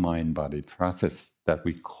whole mind-body process that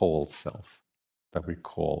we call self, that we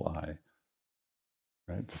call I.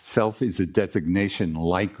 Right? The self is a designation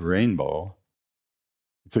like rainbow.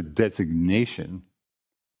 It's a designation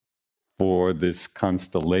for this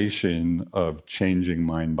constellation of changing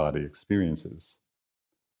mind-body experiences.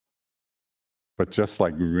 But just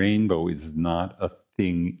like rainbow is not a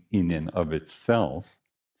thing in and of itself,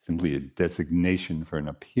 simply a designation for an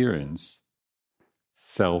appearance,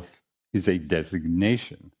 self is a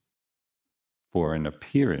designation for an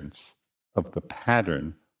appearance of the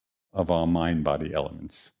pattern of our mind-body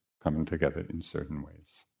elements coming together in certain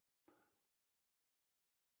ways.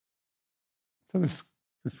 So this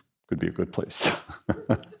could be a good place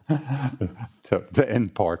to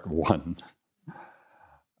end part one.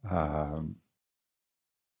 And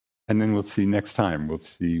then we'll see next time, we'll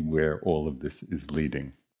see where all of this is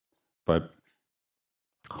leading. But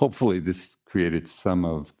hopefully this created some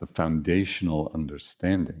of the foundational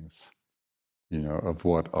understandings, you know, of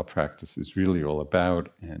what our practice is really all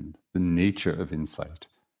about and the nature of insight,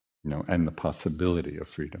 you know, and the possibility of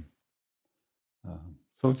freedom.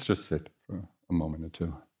 So let's just sit for a moment or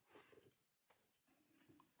two.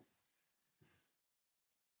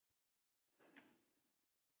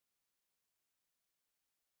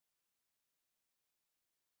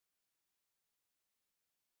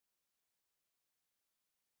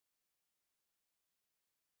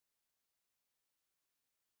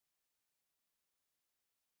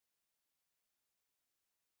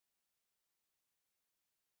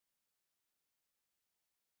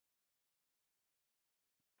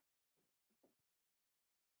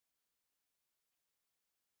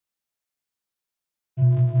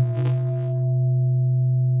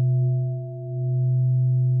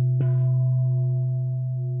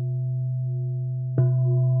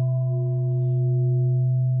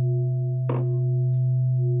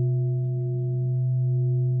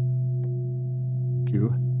 Thank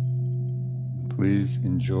you. Please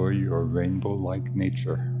enjoy your rainbow-like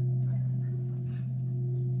nature.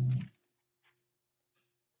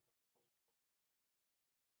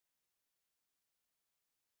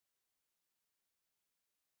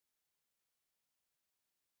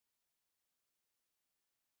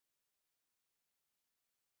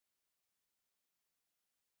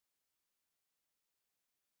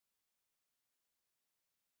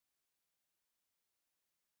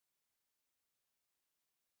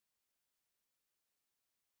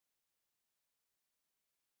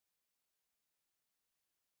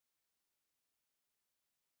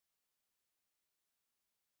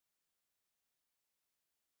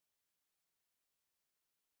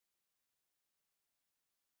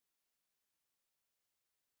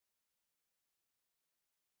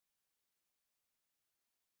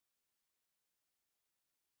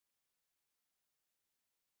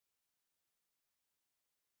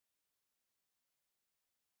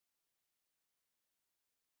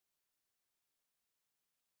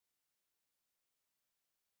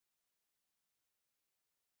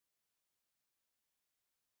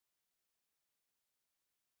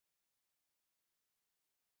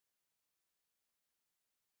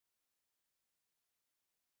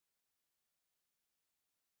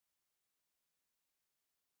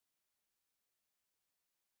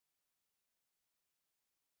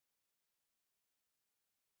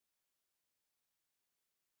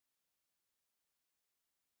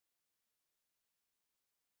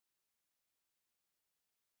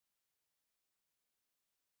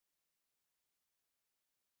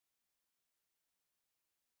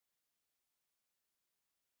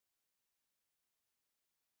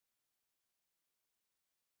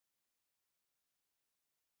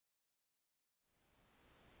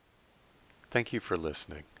 Thank you for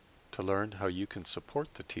listening. To learn how you can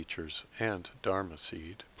support the teachers and Dharma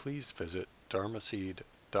Seed, please visit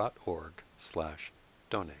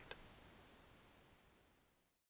dharmaseed.org/donate.